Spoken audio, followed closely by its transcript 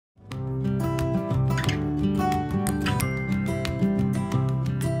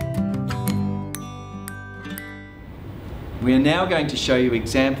We are now going to show you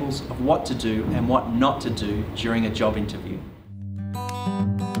examples of what to do and what not to do during a job interview.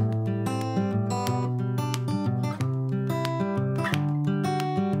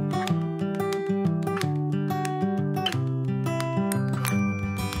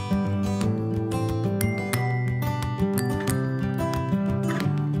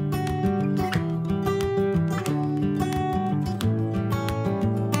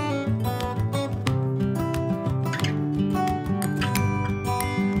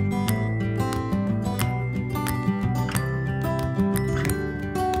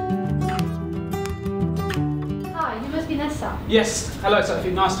 Nessa. Yes. Hello,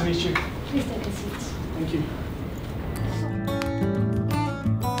 Sophie. Nice to meet you. Please take a seat. Thank you.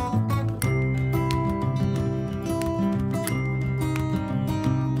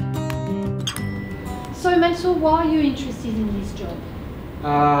 So, Mansour, why are you interested in this job?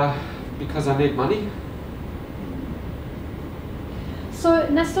 Because I need money. So,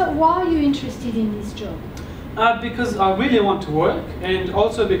 Nessa, why are you interested in this job? Because I really want to work, and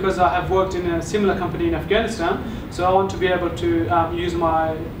also because I have worked in a similar company in Afghanistan, so I want to be able to use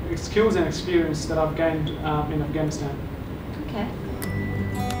my skills and experience that I've gained in Afghanistan. Okay.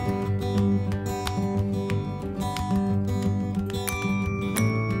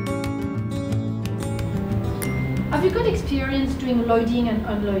 Have you got experience doing loading and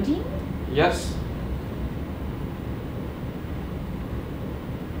unloading? Yes.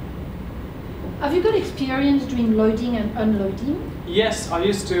 Have you got experience doing loading and unloading? Yes, I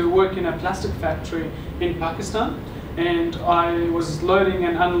used to work in a plastic factory in Pakistan, and I was loading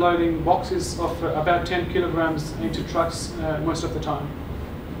and unloading boxes of about 10 kilograms into trucks most of the time.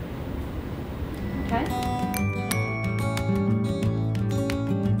 Okay.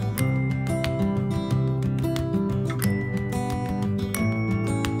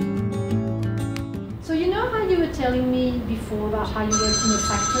 So you know how you were telling me before about how you worked in a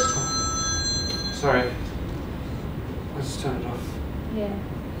factory? Sorry. I'll just turn it off. Yeah.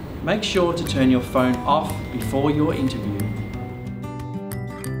 Make sure to turn your phone off before your interview.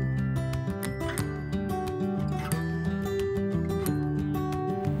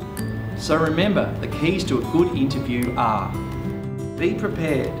 So remember, the keys to a good interview are: be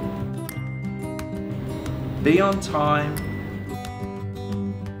prepared, be on time,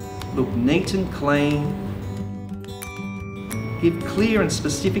 look neat and clean, give clear and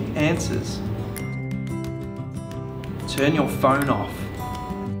specific answers, turn your phone off,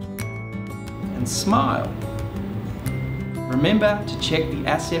 and smile. Remember to check the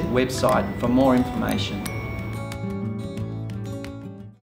ASEP website for more information.